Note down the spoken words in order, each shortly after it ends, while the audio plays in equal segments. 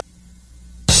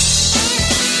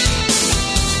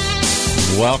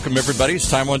Welcome, everybody. It's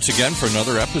time once again for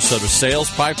another episode of Sales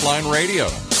Pipeline Radio.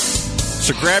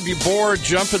 So grab your board,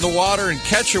 jump in the water, and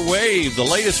catch a wave, the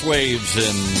latest waves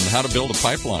in how to build a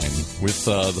pipeline with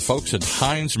the folks at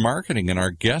Heinz Marketing and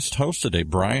our guest host today,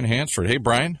 Brian Hansford. Hey,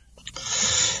 Brian.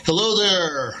 Hello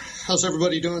there. How's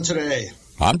everybody doing today?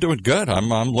 I'm doing good. I'm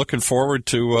looking forward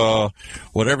to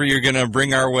whatever you're going to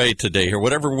bring our way today here,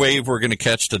 whatever wave we're going to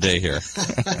catch today here.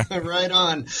 Right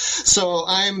on. So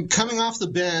I'm coming off the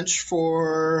bench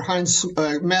for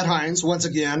Matt Heinz once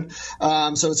again.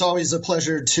 So it's always a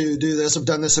pleasure to do this. I've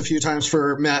done this a few times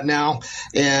for Matt now,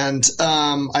 and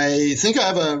I think I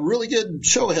have a really good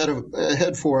show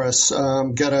ahead for us.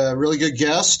 Got a really good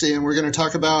guest, and we're going to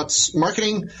talk about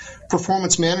marketing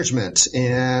performance management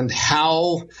and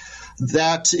how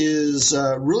that is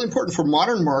really important for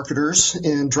modern marketers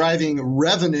in driving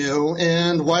revenue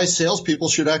and why salespeople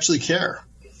should actually care.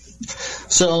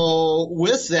 So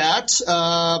with that,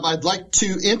 I'd like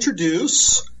to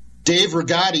introduce Dave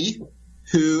Rigotti,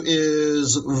 who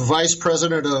is Vice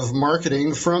President of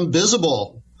Marketing from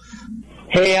Visible.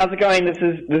 Hey, how's it going? This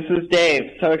is Dave.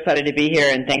 So excited to be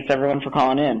here, and thanks everyone for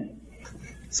calling in.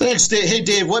 Thanks, Dave. Hey,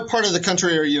 Dave, what part of the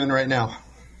country are you in right now?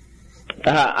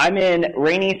 I'm in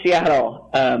rainy Seattle.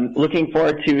 Looking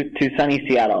forward to sunny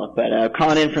Seattle, but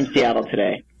calling in from Seattle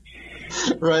today.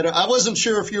 Right. I wasn't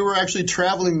sure if you were actually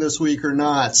traveling this week or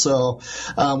not, so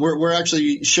we're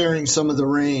actually sharing some of the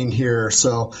rain here.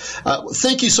 So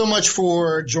thank you so much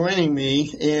for joining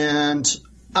me, and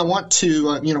I want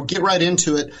to get right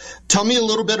into it. Tell me a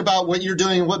little bit about what you're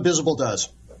doing and what Visible does.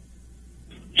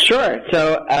 Sure.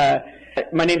 So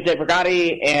my name is Dave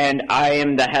Rigotti, and I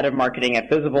am the head of marketing at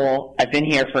Visible. I've been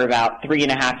here for about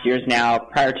 3.5 years now.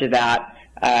 Prior to that,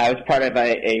 I was part of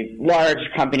a large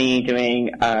company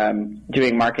doing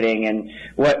marketing. And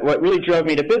what really drove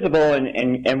me to Visible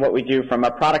and what we do from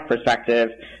a product perspective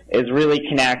is really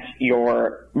connect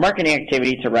your marketing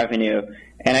activity to revenue.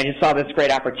 And I just saw this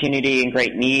great opportunity and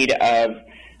great need of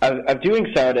doing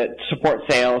so to support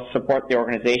sales, support the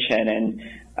organization. And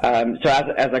so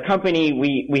as a company,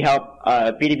 we help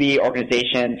B2B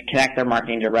organizations connect their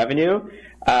marketing to revenue.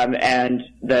 And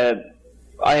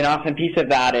an awesome piece of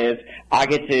that is I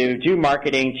get to do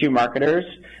marketing to marketers,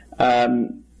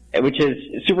 which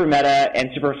is super meta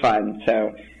and super fun.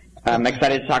 So I'm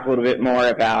excited to talk a little bit more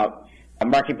about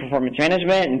marketing performance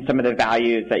management and some of the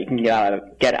values that you can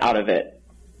get out of it.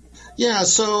 Yeah,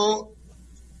 so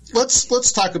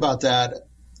let's talk about that.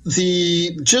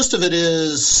 The gist of it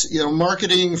is,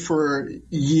 marketing for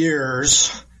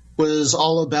years was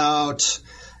all about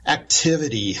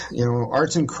activity,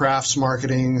 arts and crafts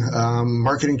marketing,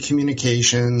 marketing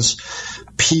communications,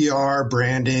 PR,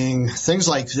 branding, things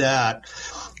like that.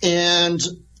 And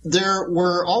there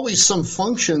were always some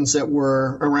functions that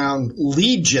were around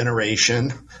lead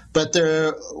generation, but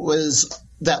there was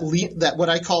that what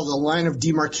I call the line of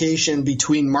demarcation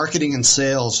between marketing and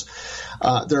sales.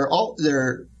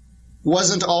 There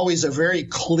wasn't always a very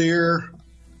clear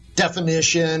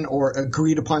definition or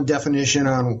agreed upon definition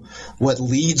on what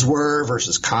leads were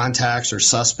versus contacts or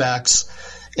suspects.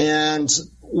 And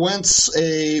once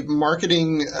a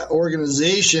marketing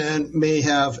organization may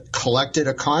have collected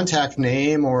a contact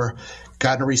name or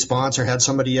gotten a response or had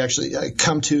somebody actually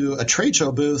come to a trade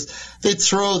show booth, they'd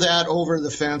throw that over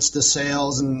the fence to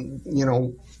sales and,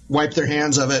 wipe their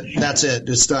hands of it. That's it.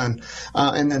 It's done.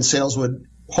 And then sales would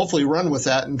hopefully run with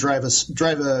that and drive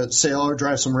a sale or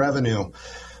drive some revenue.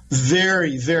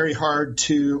 Very, very hard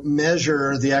to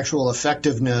measure the actual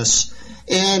effectiveness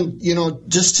and,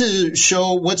 just to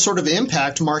show what sort of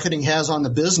impact marketing has on the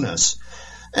business.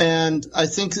 And I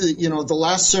think that, the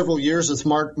last several years with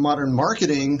modern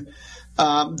marketing,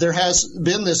 there has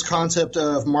been this concept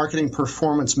of marketing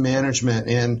performance management,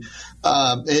 and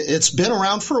it's been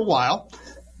around for a while,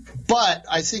 but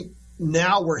I think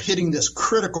now we're hitting this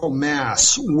critical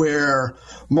mass where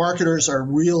marketers are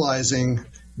realizing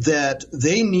that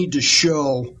they need to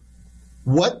show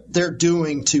what they're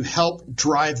doing to help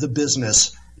drive the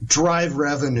business, drive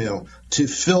revenue, to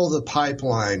fill the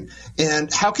pipeline.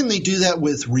 And how can they do that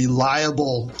with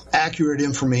reliable, accurate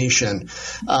information?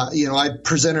 I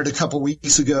presented a couple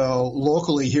weeks ago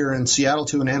locally here in Seattle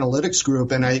to an analytics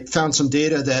group, and I found some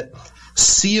data that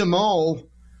CMO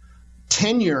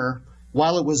tenure,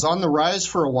 while it was on the rise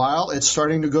for a while, it's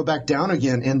starting to go back down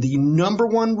again. And the number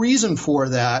one reason for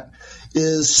that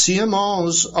is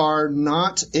CMOs are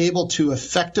not able to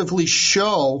effectively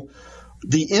show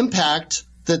the impact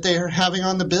that they are having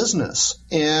on the business.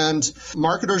 And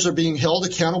marketers are being held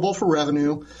accountable for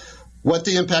revenue, what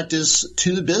the impact is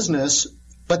to the business,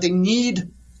 but they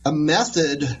need a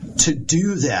method to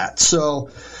do that. So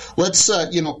let's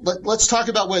talk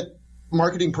about what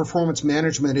marketing performance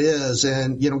management is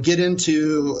and, get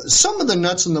into some of the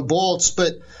nuts and the bolts,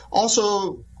 but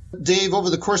also, Dave, over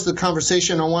the course of the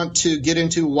conversation, I want to get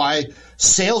into why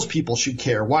salespeople should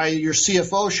care, why your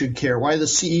CFO should care, why the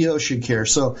CEO should care.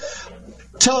 So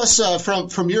tell us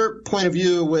from your point of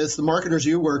view with the marketers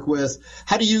you work with,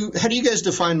 how do you guys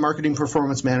define marketing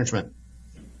performance management?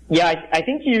 Yeah, I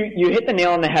think you hit the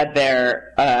nail on the head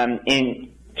there in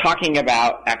talking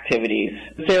about activities.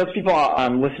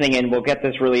 Salespeople listening in will get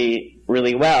this really,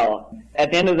 really well.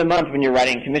 At the end of the month, when you're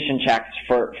writing commission checks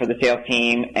for the sales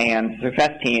team and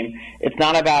success team, it's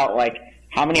not about like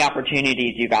how many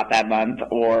opportunities you got that month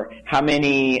or how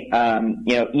many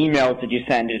emails did you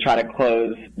send to try to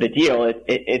close the deal.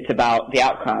 It's about the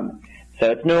outcome.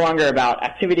 So it's no longer about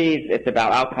activities; it's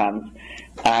about outcomes.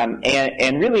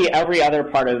 And really, every other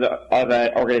part of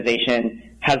an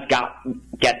organization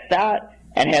gets that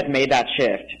and has made that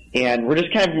shift. And we're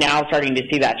just kind of now starting to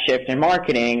see that shift in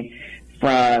marketing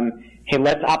from, hey,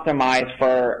 let's optimize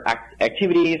for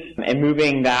activities and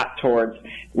moving that towards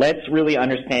let's really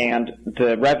understand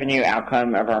the revenue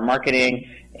outcome of our marketing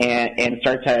and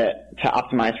start to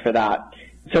optimize for that.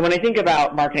 So when I think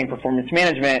about marketing performance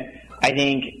management, I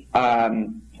think of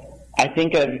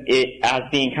it as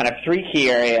being kind of three key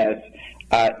areas.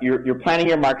 You're planning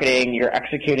your marketing, you're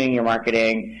executing your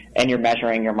marketing, and you're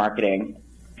measuring your marketing.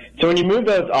 So when you move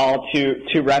those all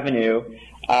to revenue,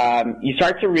 you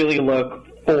start to really look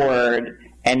forward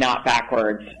and not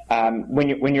backwards.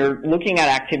 When you're looking at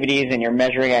activities and you're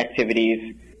measuring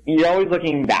activities, you're always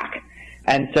looking back.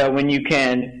 And so when you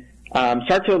can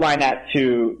start to align that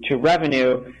to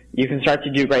revenue, you can start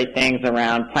to do great things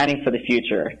around planning for the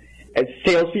future. As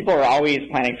salespeople are always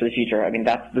planning for the future. I mean,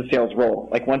 that's the sales role.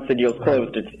 Like once the deal's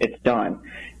closed, it's done.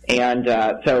 And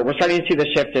so we're starting to see the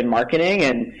shift in marketing,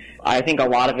 and I think a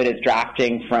lot of it is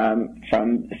drafting from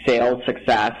sales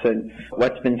success and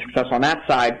what's been successful on that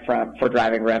side for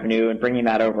driving revenue and bringing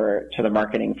that over to the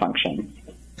marketing function.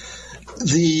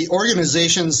 The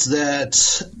organizations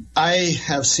that I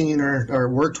have seen or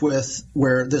worked with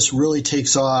where this really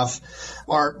takes off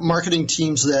are marketing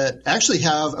teams that actually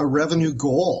have a revenue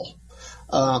goal.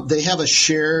 They have a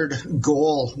shared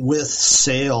goal with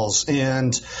sales,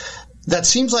 and that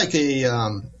seems like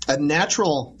a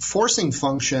natural forcing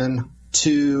function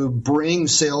to bring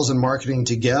sales and marketing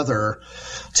together,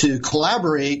 to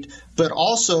collaborate, but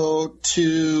also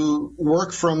to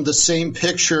work from the same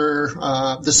picture,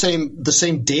 the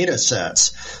same data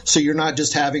sets. So you're not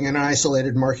just having an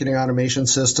isolated marketing automation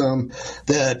system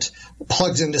that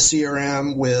plugs into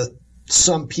CRM with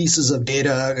some pieces of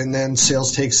data and then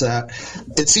sales takes that.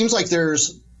 It seems like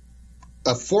there's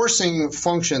a forcing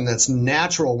function that's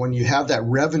natural when you have that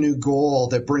revenue goal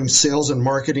that brings sales and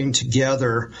marketing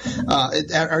together.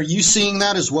 Are you seeing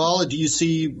that as well? Do you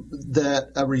see that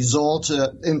a result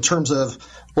in terms of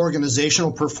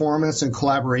organizational performance and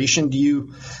collaboration?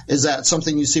 Is that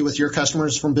something you see with your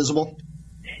customers from Bizible?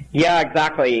 Yeah,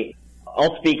 exactly.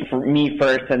 I'll speak for me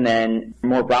first and then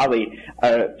more broadly.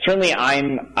 Certainly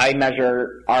I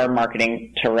measure our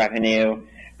marketing to revenue,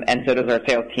 and so does our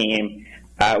sales team.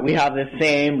 We have the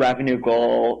same revenue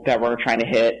goal that we're trying to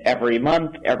hit every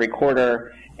month, every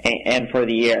quarter, and for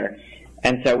the year.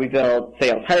 And so we build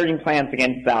sales hiring plans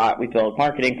against that. We build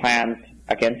marketing plans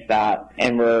against that,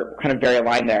 and we're kind of very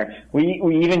aligned there. We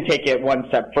even take it one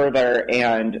step further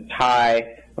and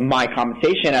tie my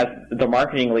compensation as the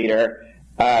marketing leader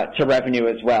to revenue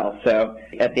as well. So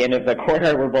at the end of the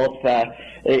quarter, we're both,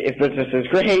 if business is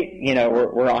great,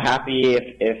 we're all happy.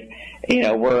 If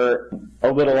we're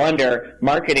a little under,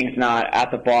 marketing's not at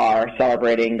the bar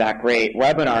celebrating that great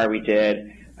webinar we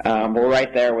did. We're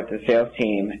right there with the sales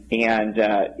team and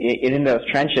in those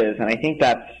trenches. And I think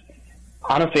that's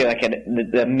honestly like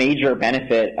the major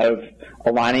benefit of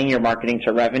aligning your marketing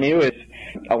to revenue is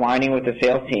aligning with the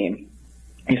sales team.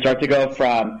 You start to go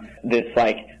from this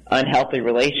like unhealthy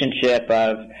relationship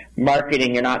of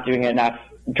marketing, you're not driving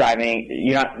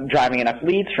enough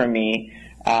leads from me.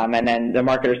 And then the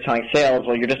marketer's telling sales,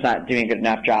 well, you're just not doing a good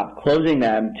enough job closing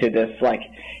them, to this like,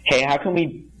 hey, how can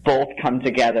we both come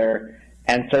together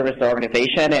and service the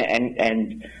organization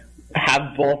and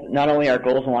have both not only our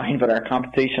goals aligned but our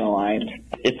compensation aligned?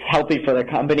 It's healthy for the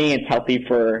company, it's healthy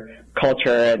for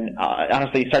culture, and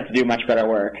honestly, you start to do much better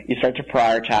work. You start to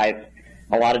prioritize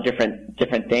a lot of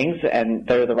different things, and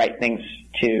they're the right things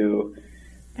to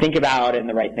think about and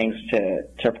the right things to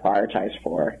prioritize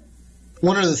for.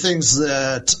 One of the things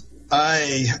that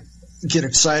I get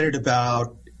excited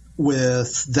about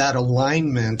with that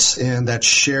alignment and that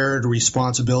shared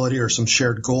responsibility or some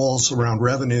shared goals around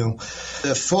revenue,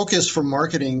 the focus for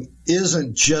marketing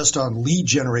isn't just on lead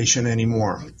generation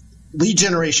anymore. lead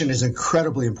generation is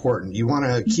incredibly important. You want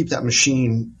to keep that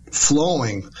machine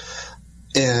flowing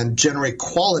and generate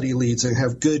quality leads and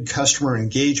have good customer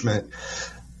engagement.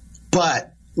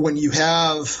 But when you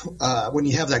have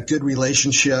that good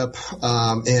relationship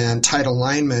and tight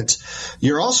alignment,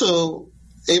 you're also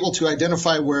able to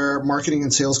identify where marketing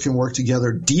and sales can work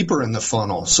together deeper in the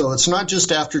funnel. So it's not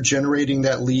just after generating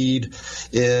that lead,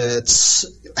 it's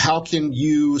how can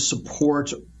you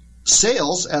support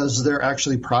sales as they're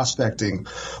actually prospecting,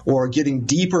 or getting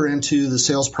deeper into the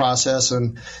sales process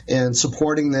and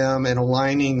supporting them and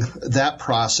aligning that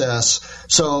process.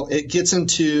 So it gets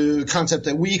into a concept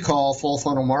that we call full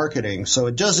funnel marketing. So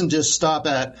it doesn't just stop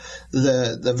at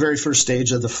the very first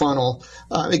stage of the funnel.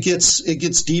 It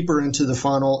gets deeper into the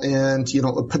funnel, and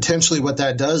potentially what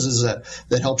that does is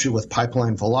that helps you with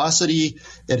pipeline velocity.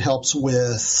 It helps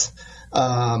with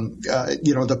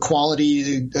the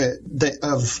quality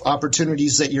of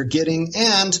opportunities that you're getting,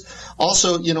 and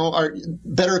also, our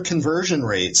better conversion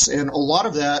rates. And a lot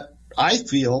of that, I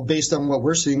feel, based on what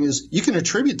we're seeing, is you can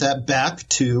attribute that back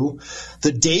to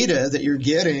the data that you're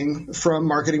getting from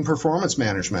marketing performance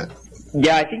management.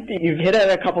 Yeah, I think that you've hit at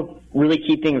a couple really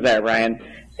key things there, Ryan.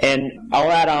 And I'll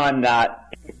add on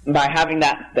that by having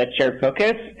that shared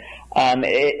focus,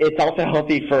 it's also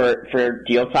healthy for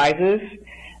deal sizes.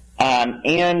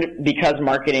 And because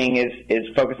marketing is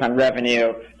focused on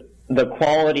revenue, the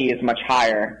quality is much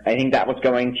higher. I think that was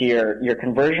going to your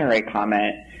conversion rate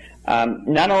comment.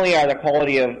 Not only are the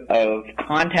quality of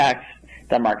contacts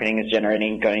that marketing is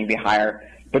generating going to be higher,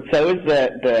 but so is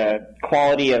the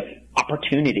quality of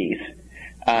opportunities,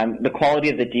 the quality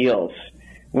of the deals.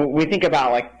 When we think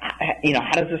about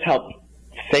how does this help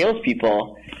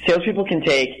salespeople? Salespeople can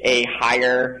take a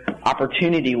higher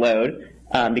opportunity load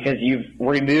because you've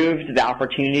removed the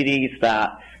opportunities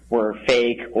that were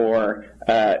fake or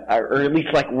at least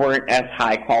weren't as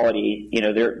high quality.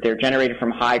 They're generated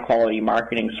from high quality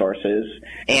marketing sources,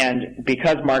 and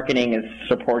because marketing is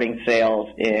supporting sales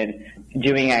in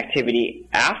doing activity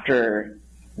after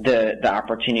the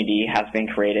opportunity has been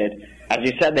created, as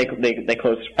you said, they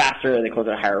close faster, they close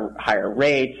at higher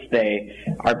rates, they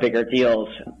are bigger deals.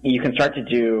 You can start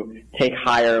to take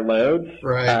higher loads,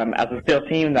 right, as a sales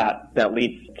team that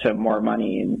leads to more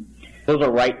money. And those are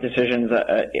right decisions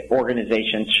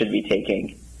organizations should be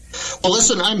taking. Well,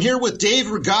 listen, I'm here with Dave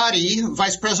Rigotti,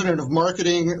 Vice President of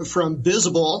Marketing from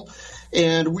Bizible,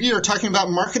 and we are talking about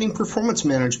marketing performance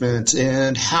management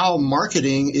and how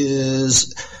marketing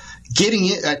is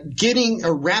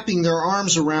wrapping their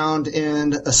arms around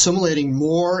and assimilating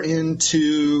more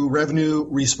into revenue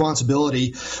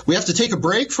responsibility. We have to take a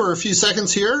break for a few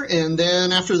seconds here, and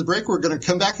then after the break, we're going to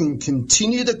come back and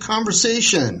continue the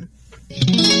conversation.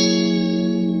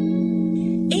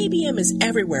 ABM is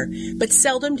everywhere, but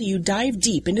seldom do you dive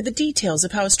deep into the details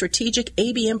of how a strategic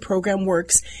ABM program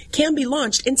works, can be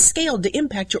launched, and scaled to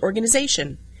impact your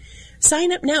organization.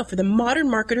 Sign up now for the Modern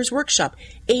Marketers Workshop,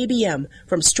 ABM,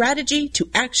 From Strategy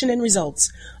to Action and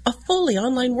Results, a fully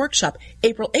online workshop,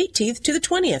 April 18th to the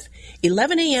 20th,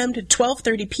 11 a.m. to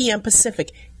 12:30 p.m.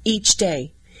 Pacific each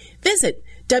day. Visit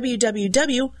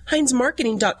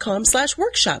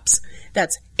www.heinzmarketing.com/workshops.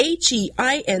 That's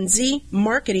HEINZ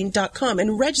marketing.com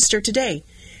and register today.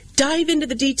 Dive into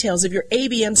the details of your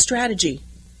ABM strategy.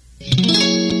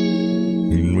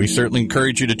 We certainly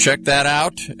encourage you to check that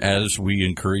out, as we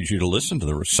encourage you to listen to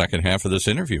the second half of this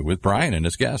interview with Brian and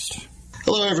his guest.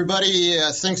 Hello, everybody.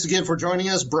 Thanks again for joining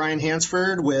us. Brian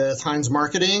Hansford with Heinz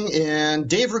Marketing, and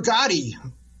Dave Rigotti,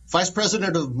 Vice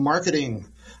President of Marketing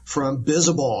from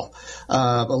Bizible,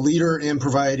 a leader in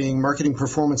providing marketing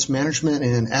performance management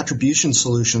and attribution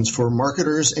solutions for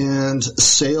marketers and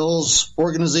sales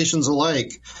organizations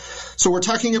alike. So we're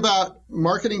talking about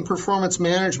marketing performance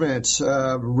management,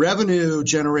 revenue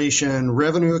generation,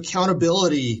 revenue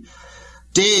accountability.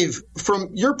 Dave, from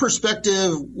your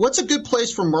perspective, what's a good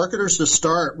place for marketers to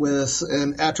start with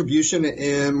an attribution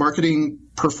and marketing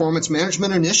performance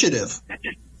management initiative?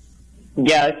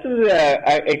 Yeah, this is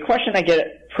a question I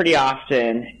get pretty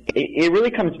often. It really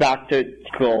comes back to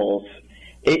goals.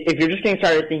 If you're just getting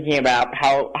started thinking about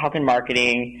how can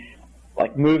marketing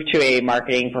move to a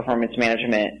marketing performance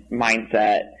management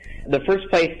mindset, the first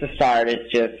place to start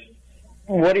is just,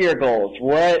 what are your goals?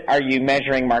 What are you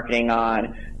measuring marketing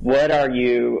on? What are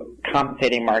you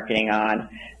compensating marketing on?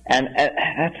 And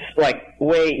that's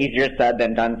way easier said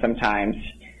than done sometimes.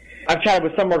 I've chatted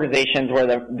with some organizations where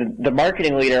the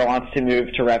marketing leader wants to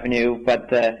move to revenue, but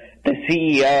the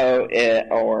CEO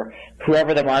or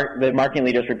whoever the marketing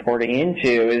leader is reporting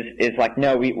into is like,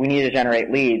 no, we need to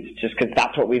generate leads just because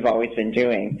that's what we've always been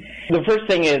doing. The first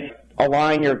thing is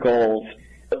align your goals.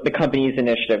 the company's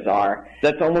initiatives are.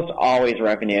 That's almost always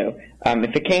revenue.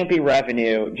 If it can't be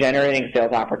revenue, generating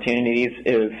sales opportunities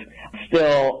is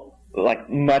still like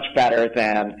much better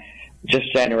than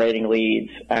just generating leads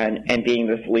and being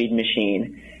this lead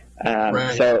machine.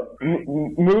 Right. So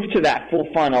move to that full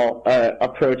funnel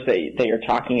approach that you're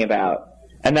talking about,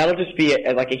 and that'll just be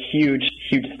a huge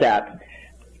step.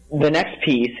 The next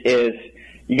piece is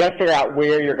you got to figure out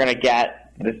where you're going to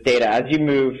get this data. As you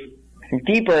move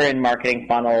deeper in marketing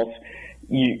funnels,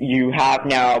 you have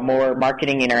now more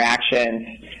marketing interactions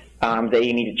that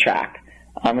you need to track,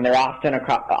 and they're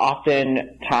oftentimes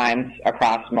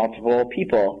across multiple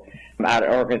people at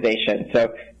an organization.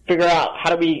 So figure out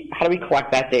how do we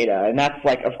collect that data, and that's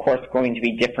of course going to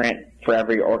be different for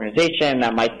every organization.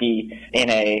 That might be in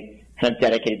a kind of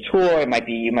dedicated tool. It might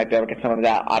be you might be able to get some of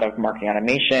that out of marketing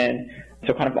automation.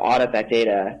 So kind of audit that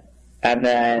data, and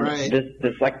then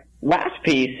this last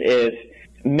piece is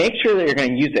make sure that you're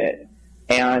going to use it,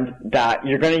 and that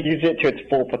you're going to use it to its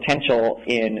full potential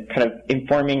in kind of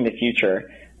informing the future.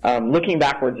 Looking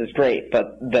backwards is great,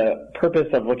 but the purpose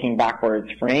of looking backwards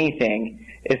for anything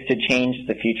is to change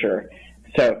the future.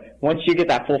 So once you get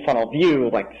that full funnel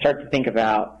view, start to think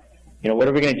about, what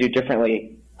are we going to do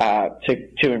differently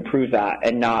to improve that,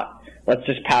 and not let's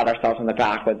just pat ourselves on the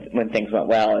back when things went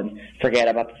well and forget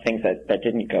about the things that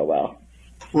didn't go well.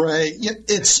 Right. Yeah,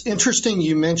 it's interesting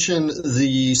you mentioned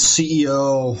the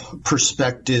CEO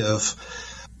perspective.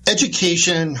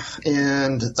 Education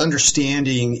and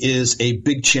understanding is a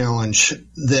big challenge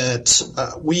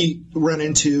that we run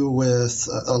into with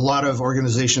a lot of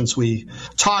organizations we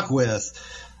talk with.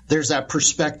 There's that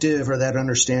perspective or that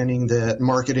understanding that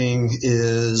marketing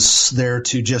is there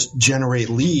to just generate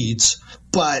leads,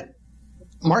 but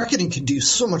marketing can do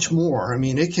so much more. I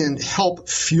mean, it can help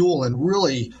fuel and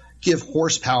really give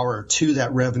horsepower to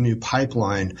that revenue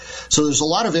pipeline. So there's a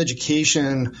lot of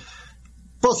education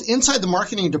both inside the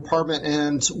marketing department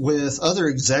and with other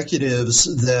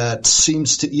executives that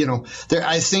seems to,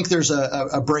 I think there's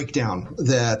a breakdown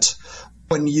that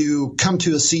when you come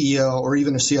to a CEO or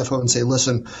even a CFO and say,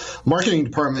 listen, marketing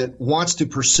department wants to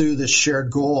pursue this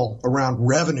shared goal around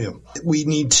revenue. We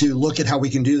need to look at how we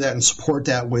can do that and support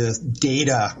that with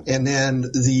data, and then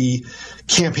the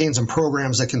campaigns and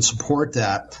programs that can support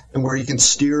that, and where you can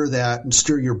steer that and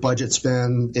steer your budget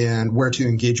spend and where to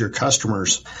engage your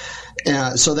customers.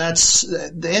 So that's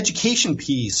the education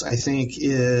piece, I think,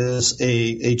 is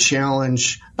a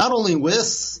challenge, not only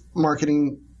with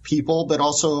marketing people, but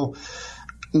also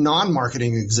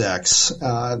non-marketing execs.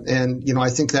 And I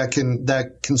think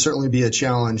that can certainly be a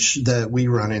challenge that we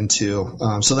run into.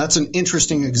 So that's an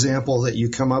interesting example that you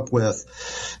come up with.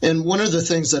 And one of the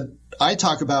things that I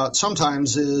talk about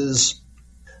sometimes is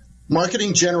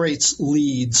marketing generates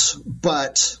leads,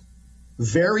 but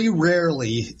very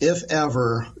rarely, if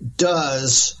ever,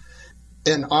 does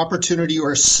an opportunity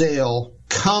or sale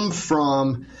come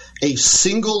from a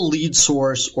single lead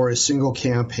source or a single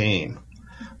campaign.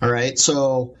 All right,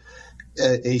 so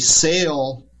a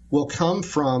sale will come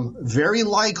from very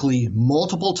likely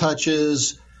multiple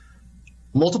touches,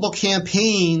 multiple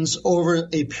campaigns over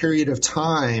a period of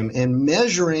time, and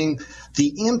measuring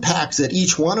the impact that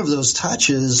each one of those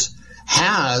touches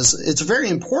has. It's very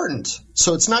important.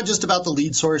 So it's not just about the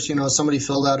lead source, somebody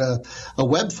filled out a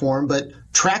web form, but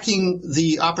tracking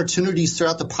the opportunities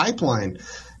throughout the pipeline.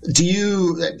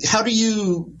 How do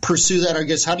you pursue that? I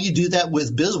guess, how do you do that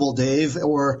with Bizible, Dave?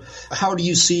 Or how do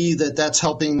you see that that's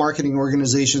helping marketing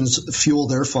organizations fuel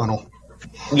their funnel?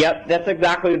 Yep, that's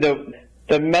exactly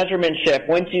the measurement shift.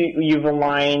 Once you've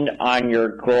aligned on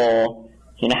your goal,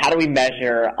 how do we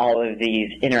measure all of these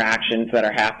interactions that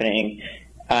are happening?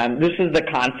 This is the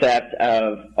concept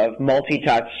of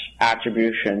multi-touch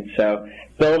attribution. So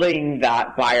building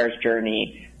that buyer's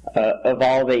journey of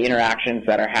all the interactions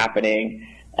that are happening.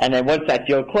 And then once that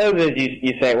deal closes,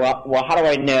 you say, well, how do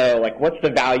I know, what's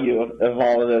the value of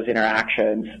all of those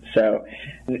interactions? So,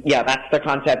 yeah, that's the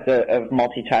concept of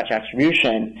multi-touch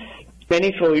attribution.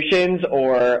 Many solutions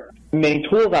or many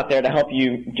tools out there to help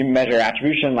you measure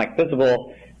attribution, like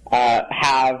Bizible,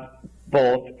 have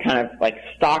both kind of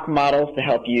stock models to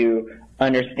help you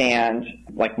understand,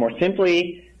 more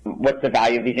simply, what's the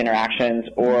value of these interactions,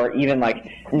 or even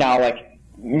now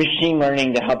machine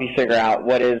learning to help you figure out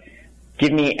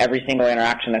give me every single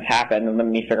interaction that's happened and let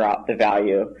me figure out the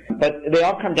value. But they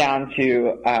all come down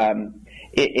to,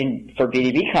 for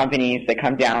B2B companies, they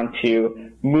come down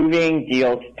to moving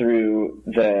deals through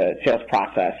the sales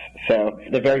process. So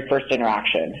the very first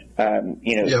interaction,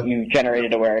 Yep. You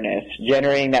generated awareness,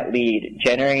 generating that lead,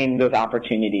 generating those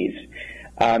opportunities.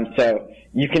 So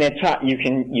you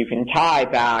can tie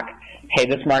back, hey,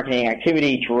 this marketing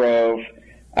activity drove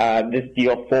this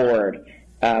deal forward,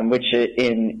 which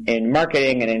in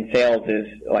marketing and in sales is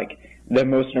like the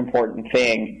most important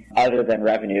thing other than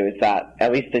revenue, is that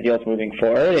at least the deal's moving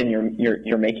forward and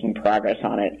you're making progress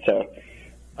on it. So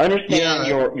understand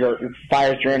your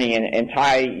buyer's journey and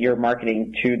tie your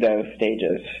marketing to those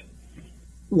stages.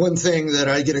 One thing that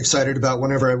I get excited about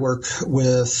whenever I work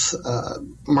with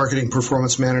marketing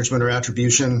performance management or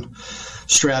attribution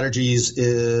strategies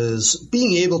is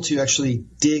being able to actually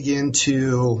dig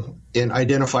into and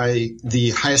identify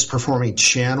the highest performing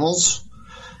channels,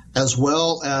 as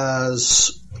well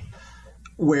as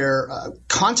where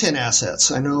content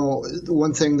assets. I know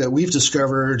one thing that we've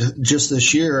discovered just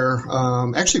this year,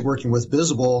 actually working with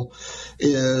Bizible,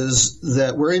 is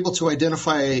that we're able to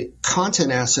identify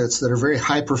content assets that are very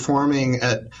high performing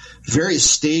at various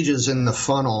stages in the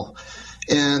funnel.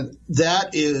 And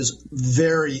that is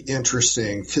very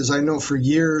interesting because I know for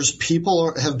years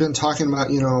people have been talking about,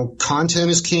 content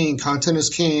is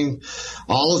king,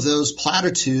 all of those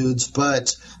platitudes,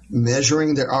 but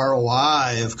measuring the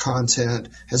ROI of content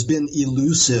has been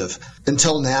elusive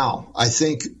until now. I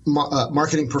think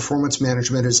marketing performance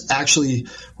management is actually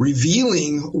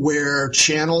revealing where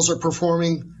channels are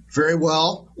performing very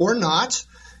well or not,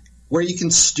 where you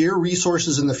can steer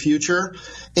resources in the future,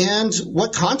 and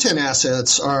what content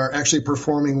assets are actually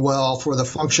performing well for the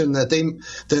function that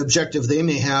the objective they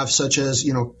may have, such as,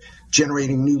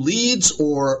 generating new leads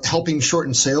or helping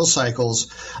shorten sales cycles.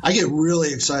 I get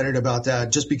really excited about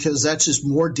that just because that's just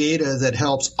more data that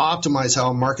helps optimize how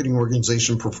a marketing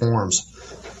organization performs.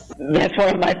 That's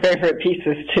one of my favorite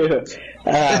pieces too.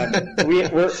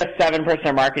 We're a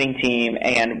 7-person marketing team,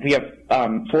 and we have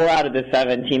 4 out of the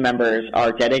 7 team members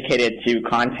are dedicated to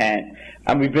content.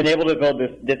 We've been able to build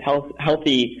this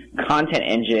healthy content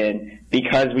engine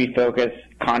because we focus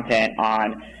content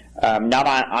on not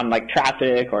on like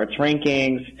traffic or its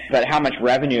rankings, but how much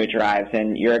revenue it drives.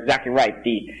 And you're exactly right.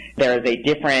 There is a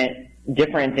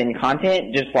difference in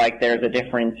content, just like there's a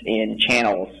difference in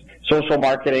channels. Social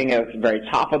marketing is very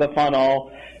top of the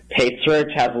funnel. Paid search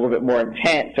has a little bit more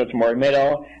intent, so it's more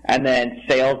middle. And then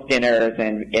sales dinners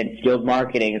and field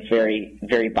marketing is very,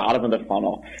 very bottom of the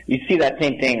funnel. You see that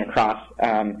same thing across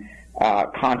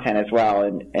content as well,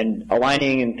 and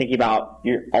aligning and thinking about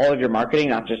all of your marketing,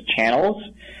 not just channels,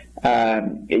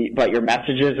 but your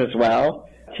messages as well,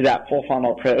 to that full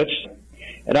funnel approach.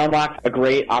 It unlocks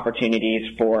great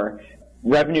opportunities for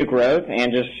revenue growth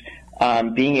and just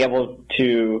being able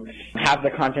to have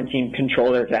the content team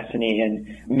control their destiny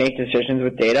and make decisions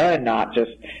with data and not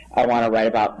just, I want to write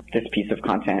about this piece of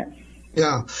content.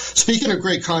 Yeah. Speaking of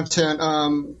great content,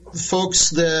 folks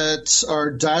that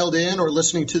are dialed in or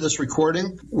listening to this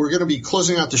recording, we're going to be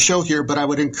closing out the show here, but I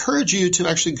would encourage you to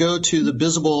actually go to the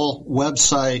Bizible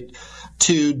website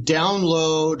to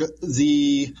download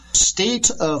the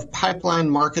State of Pipeline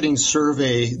Marketing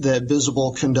Survey that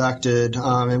Bizible conducted.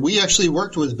 And we actually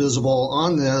worked with Bizible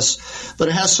on this, but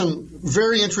it has some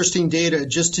very interesting data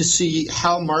just to see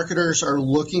how marketers are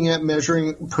looking at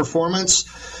measuring performance,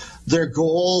 their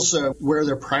goals, where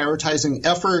they're prioritizing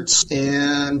efforts,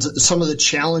 and some of the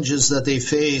challenges that they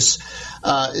face.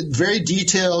 Very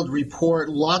detailed report,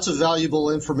 lots of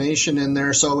valuable information in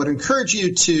there, so I would encourage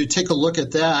you to take a look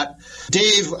at that.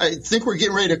 Dave, I think we're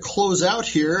getting ready to close out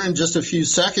here in just a few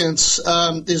seconds.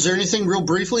 Is there anything real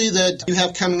briefly that you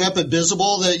have coming up at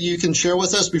Bizible that you can share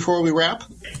with us before we wrap?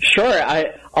 Sure.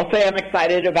 I'll say I'm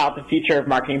excited about the future of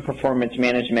marketing performance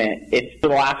management. For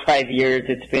the last 5 years,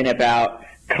 it's been about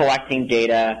collecting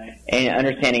data and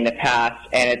understanding the past,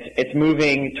 and it's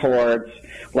moving towards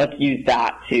let's use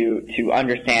that to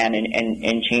understand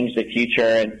and change the future.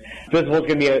 And Bizible is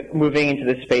going to be moving into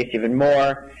this space even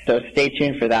more, so stay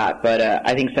tuned for that. But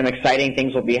I think some exciting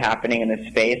things will be happening in this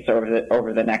space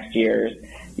over the next year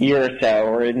or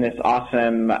so. We're in this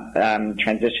awesome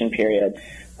transition period.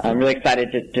 I'm really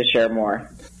excited to share more.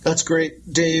 That's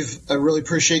great, Dave. I really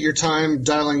appreciate your time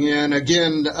dialing in.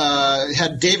 Again,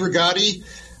 had Dave Rigotti,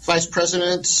 Vice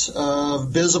President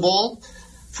of Bizible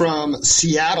from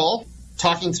Seattle,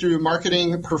 talking through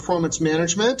marketing performance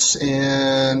management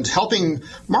and helping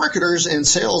marketers and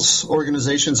sales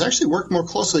organizations actually work more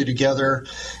closely together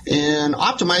in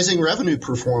optimizing revenue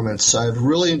performance. I've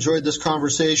really enjoyed this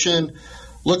conversation.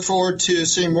 Look forward to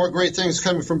seeing more great things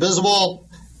coming from Bizible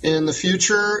in the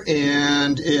future.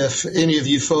 And if any of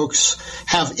you folks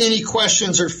have any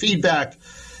questions or feedback,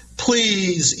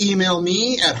 please email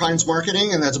me at Heinz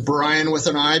Marketing, and that's Brian with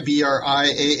an I,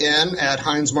 BRIAN, at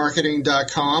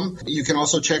HeinzMarketing.com. You can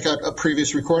also check out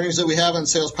previous recordings that we have on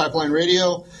Sales Pipeline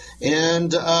Radio.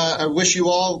 And I wish you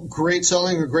all great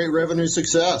selling and great revenue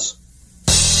success.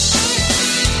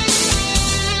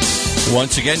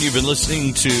 Once again, you've been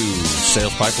listening to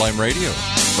Sales Pipeline Radio,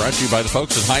 brought to you by the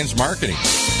folks at Heinz Marketing,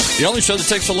 the only show that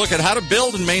takes a look at how to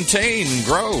build and maintain and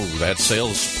grow that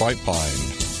sales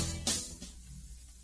pipeline.